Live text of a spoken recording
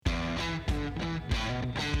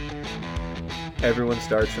Everyone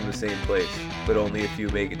starts from the same place, but only a few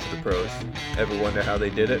make it to the pros. Ever wonder how they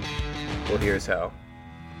did it? Well, here's how.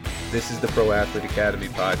 This is the Pro Athlete Academy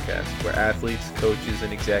podcast, where athletes, coaches,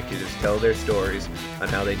 and executives tell their stories on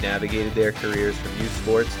how they navigated their careers from youth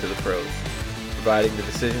sports to the pros, providing the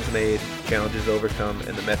decisions made, challenges overcome,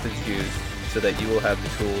 and the methods used so that you will have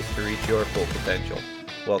the tools to reach your full potential.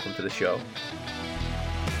 Welcome to the show.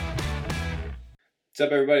 What's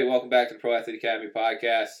up, everybody? Welcome back to the Pro Athlete Academy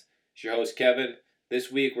podcast. It's your host, Kevin.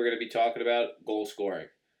 This week, we're going to be talking about goal scoring.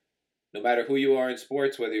 No matter who you are in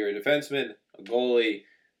sports, whether you're a defenseman, a goalie,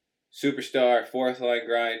 superstar, fourth line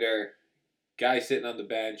grinder, guy sitting on the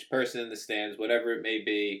bench, person in the stands, whatever it may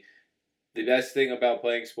be, the best thing about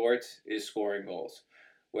playing sports is scoring goals.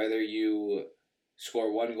 Whether you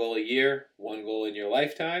score one goal a year, one goal in your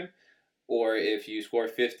lifetime, or if you score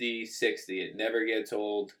 50, 60, it never gets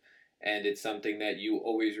old, and it's something that you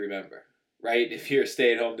always remember, right? If you're a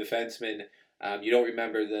stay-at-home defenseman, you don't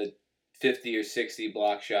remember the 50 or 60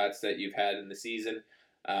 block shots that you've had in the season.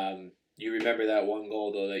 You remember that one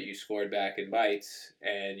goal, though, that you scored back in Bites,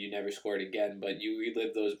 and you never scored again, but you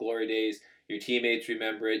relive those glory days. Your teammates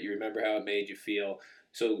remember it. You remember how it made you feel.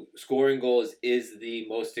 So scoring goals is the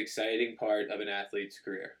most exciting part of an athlete's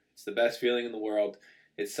career. It's the best feeling in the world.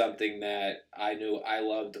 It's something that I knew I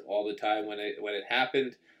loved all the time when it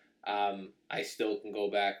happened. I still can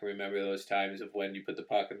go back and remember those times of when you put the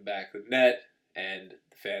puck in the back of the net and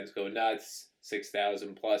the fans go nuts,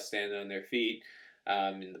 6,000 plus standing on their feet,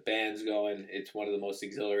 and the band's going. It's one of the most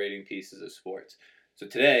exhilarating pieces of sports. So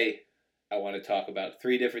today, I want to talk about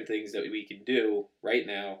 3 different things that we can do right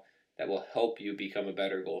now that will help you become a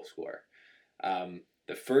better goal scorer.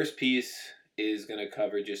 The first piece is going to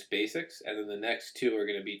cover just basics, and then the next 2 are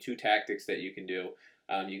going to be 2 tactics that you can do.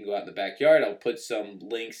 You can go out in the backyard. I'll put some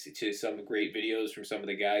links to some great videos from some of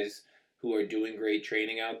the guys who are doing great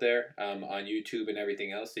training out there on YouTube and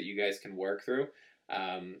everything else that you guys can work through.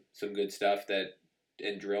 Some good stuff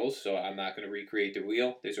and drills, so I'm not going to recreate the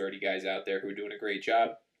wheel. There's already guys out there who are doing a great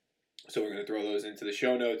job. So we're going to throw those into the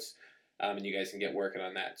show notes, and you guys can get working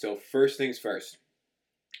on that. So first things first,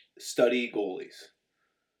 study goalies.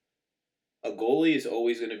 A goalie is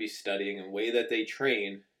always going to be studying, and the way that they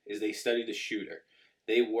train is they study the shooter.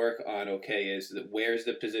 They work on, where's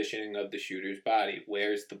the positioning of the shooter's body?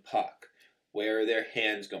 Where's the puck? Where are their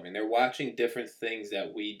hands going? They're watching different things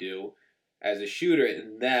that we do as a shooter,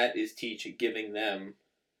 and that is giving them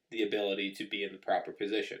the ability to be in the proper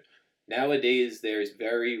position. Nowadays, there's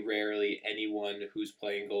very rarely anyone who's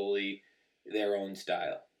playing goalie their own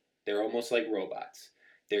style. They're almost like robots.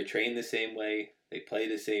 They're trained the same way. They play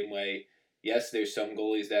the same way. Yes, there's some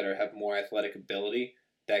goalies that have more athletic ability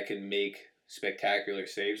that can make spectacular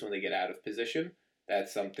saves when they get out of position.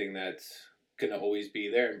 That's something that's going to always be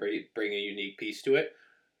there and bring a unique piece to it.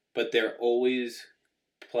 But they're always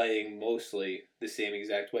playing mostly the same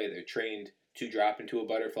exact way. They're trained to drop into a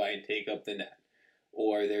butterfly and take up the net.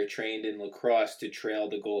 Or they're trained in lacrosse to trail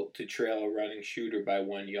a running shooter by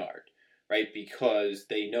 1 yard, right? Because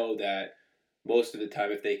they know that most of the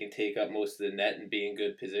time if they can take up most of the net and be in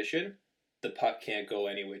good position, the puck can't go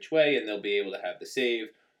any which way and they'll be able to have the save.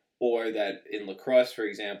 Or that in lacrosse, for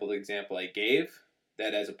example, the example I gave,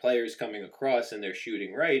 that as a player is coming across and they're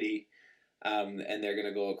shooting righty, and they're going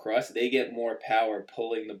to go across, they get more power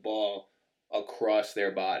pulling the ball across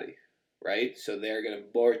their body, right? So they're going to,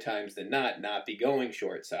 more times than not be going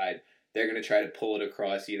short side. They're going to try to pull it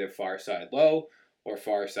across either far side low or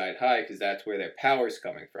far side high because that's where their power is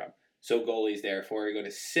coming from. So goalies, therefore, are going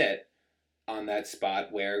to sit on that spot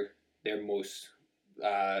where they're most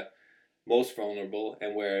vulnerable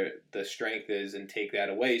and where the strength is and take that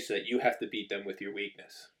away so that you have to beat them with your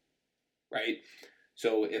weakness, right?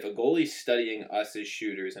 So if a goalie's studying us as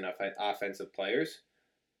shooters and offensive players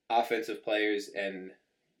and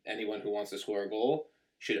anyone who wants to score a goal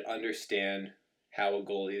should understand how a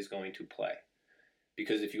goalie is going to play.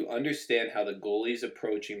 Because if you understand how the goalie is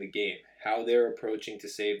approaching the game, how they're approaching to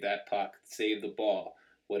save that puck, save the ball,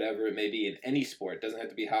 whatever it may be in any sport. It doesn't have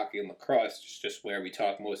to be hockey and lacrosse, it's just where we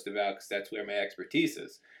talk most about because that's where my expertise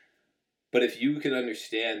is. But if you can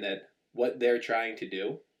understand that what they're trying to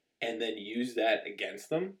do and then use that against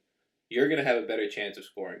them, you're going to have a better chance of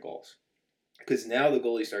scoring goals. Because now the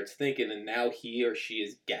goalie starts thinking and now he or she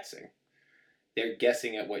is guessing. They're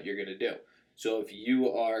guessing at what you're going to do. So if you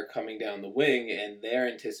are coming down the wing and they're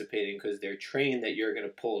anticipating because they're trained that you're going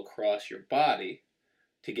to pull across your body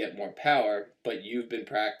to get more power, but you've been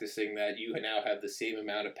practicing that you now have the same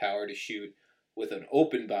amount of power to shoot with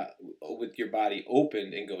with your body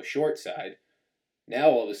open and go short side.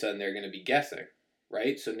 Now all of a sudden they're going to be guessing,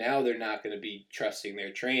 right? So now they're not going to be trusting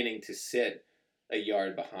their training to sit a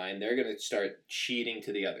yard behind, they're going to start cheating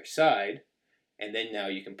to the other side, and then now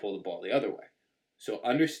you can pull the ball the other way. So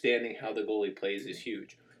understanding how the goalie plays is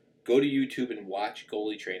huge. Go to YouTube and watch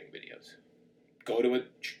goalie training videos. Go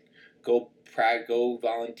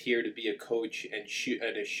volunteer to be a coach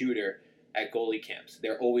and a shooter at goalie camps.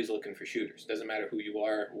 They're always looking for shooters. Doesn't matter who you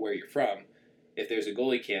are or where you're from. If there's a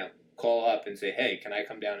goalie camp, call up and say, hey, can I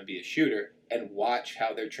come down and be a shooter? And watch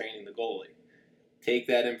how they're training the goalie. Take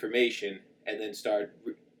that information and then start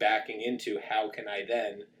backing into how can I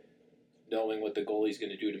then, knowing what the goalie's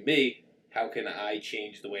going to do to me, how can I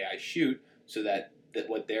change the way I shoot so that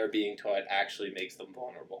what they're being taught actually makes them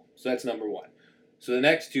vulnerable. So that's number one. So the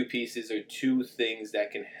next two pieces are two things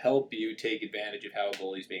that can help you take advantage of how a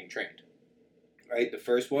goalie's being trained. Right? The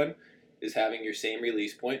first one is having your same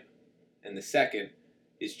release point, and the second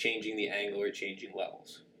is changing the angle or changing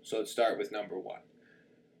levels. So let's start with number one.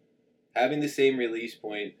 Having the same release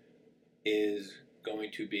point is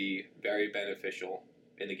going to be very beneficial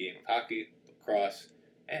in the game of hockey, lacrosse,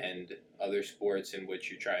 and other sports in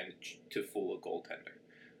which you're trying to fool a goaltender.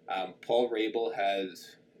 Paul Rabel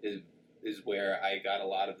is where I got a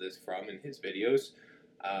lot of this from in his videos.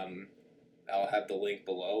 I'll have the link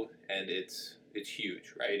below, and it's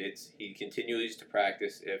huge, right? He continues to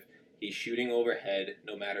practice. If he's shooting overhead,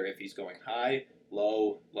 no matter if he's going high,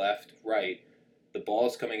 low, left, right, the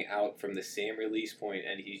ball's coming out from the same release point,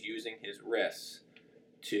 and he's using his wrists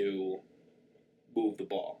to move the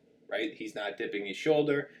ball. Right? He's not dipping his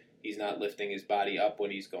shoulder. He's not lifting his body up when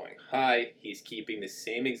he's going high. He's keeping the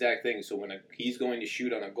same exact thing. So when he's going to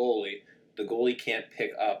shoot on a goalie, the goalie can't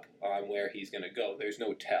pick up on where he's going to go. There's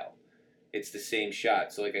no tell. It's the same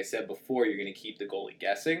shot. So like I said before, you're going to keep the goalie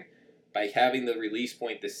guessing. By having the release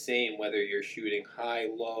point the same, whether you're shooting high,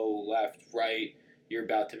 low, left, right, you're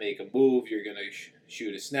about to make a move, you're going to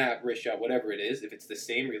shoot a snap, wrist shot, whatever it is, if it's the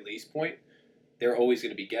same release point, they're always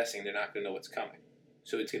going to be guessing. They're not going to know what's coming.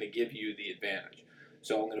 So it's going to give you the advantage.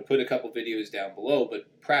 So I'm going to put a couple videos down below, but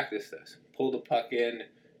practice this. Pull the puck in,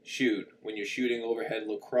 shoot. When you're shooting overhead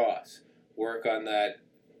lacrosse, work on that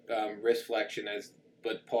wrist flexion as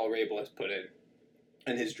what Paul Rabel has put in.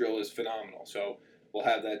 And his drill is phenomenal. So we'll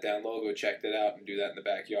have that down low. Go check that out and do that in the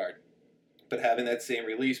backyard. But having that same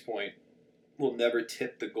release point will never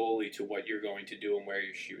tip the goalie to what you're going to do and where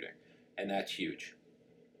you're shooting. And that's huge.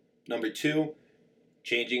 Number two,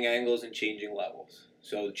 changing angles and changing levels.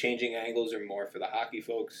 So changing angles are more for the hockey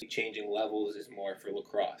folks. Changing levels is more for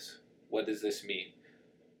lacrosse. What does this mean?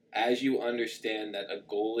 As you understand that a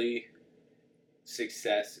goalie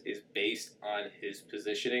success is based on his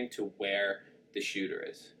positioning to where the shooter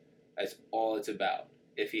is. That's all it's about.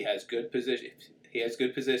 If he has good positioning,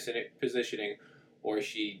 or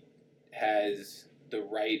she has the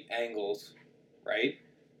right angles, right,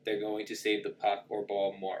 they're going to save the puck or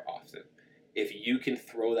ball more often. If you can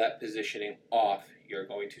throw that positioning off, you're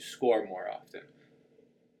going to score more often.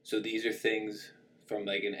 So these are things from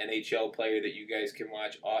like an NHL player that you guys can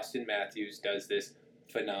watch. Austin Matthews does this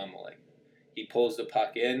phenomenally. He pulls the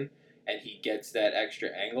puck in and he gets that extra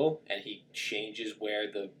angle and he changes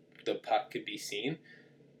where the puck could be seen,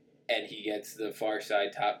 and he gets the far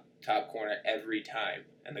side top corner every time,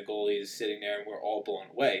 and the goalie is sitting there and we're all blown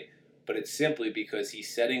away. But it's simply because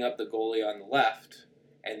he's setting up the goalie on the left,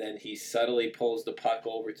 and then he subtly pulls the puck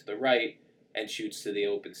over to the right and shoots to the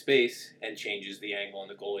open space and changes the angle on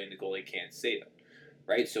the goalie can't save it.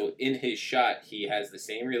 Right? So in his shot, he has the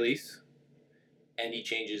same release, and he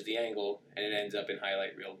changes the angle, and it ends up in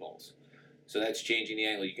highlight reel goals. So that's changing the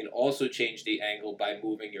angle. You can also change the angle by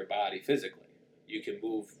moving your body physically. You can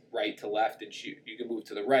move right to left and shoot. You can move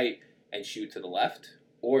to the right and shoot to the left,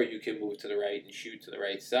 or you can move to the right and shoot to the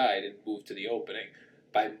right side and move to the opening.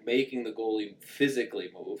 By making the goalie physically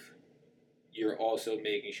move, you're also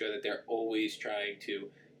making sure that they're always trying to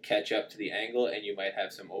catch up to the angle, and you might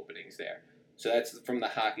have some openings there. So that's from the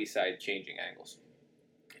hockey side, changing angles.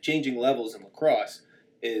 Changing levels in lacrosse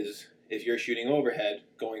is if you're shooting overhead,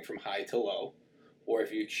 going from high to low, or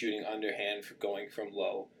if you're shooting underhand, going from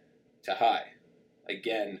low to high.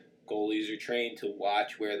 Again, goalies are trained to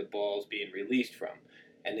watch where the ball's being released from.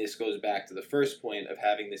 And this goes back to the first point of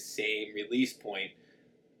having the same release point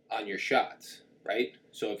on your shots, right?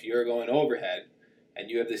 So if you're going overhead and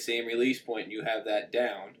you have the same release point and you have that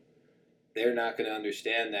down, they're not going to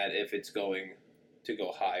understand that if it's going to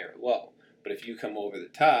go high or low. But if you come over the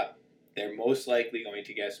top, they're most likely going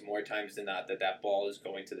to guess more times than not that that ball is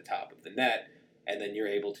going to the top of the net, and then you're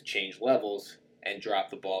able to change levels and drop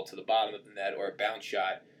the ball to the bottom of the net, or a bounce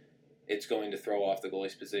shot. It's going to throw off the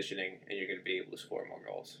goalie's positioning, and you're going to be able to score more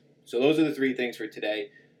goals. So those are the three things for today.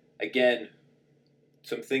 Again,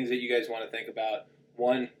 some things that you guys want to think about.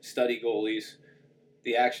 One, study goalies.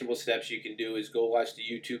 the actionable steps you can do is go watch the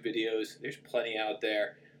YouTube videos. There's plenty out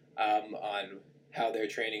there on how they're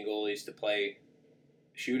training goalies to play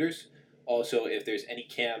shooters. Also, if there's any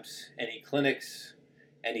camps, any clinics,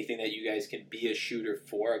 anything that you guys can be a shooter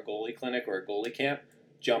for, a goalie clinic or a goalie camp,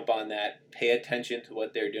 jump on that. Pay attention to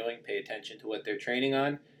what they're doing. Pay attention to what they're training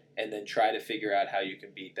on, and then try to figure out how you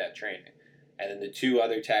can beat that training. And then the two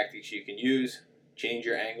other tactics you can use: change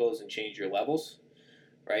your angles and change your levels,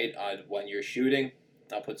 right? On when you're shooting,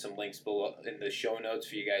 I'll put some links below in the show notes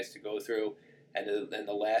for you guys to go through. And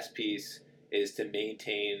the last piece is to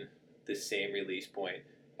maintain the same release point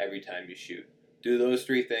every time you shoot. Do those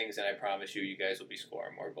three things, and I promise you, you guys will be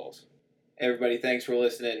scoring more goals. Hey everybody, thanks for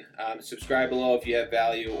listening. Subscribe below if you have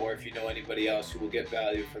value, or if you know anybody else who will get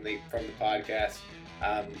value from the podcast.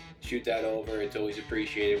 Shoot that over. It's always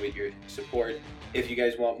appreciated with your support. If you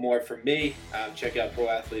guys want more from me, check out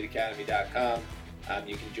ProAthleteAcademy.com.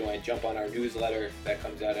 You can jump on our newsletter that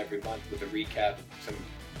comes out every month with a recap of some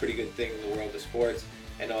pretty good things in the world of sports.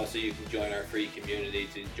 And also you can join our free community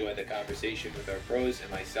to join the conversation with our pros and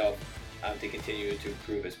myself to continue to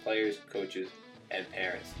improve as players, coaches, and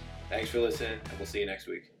parents. Thanks for listening, and we'll see you next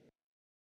week.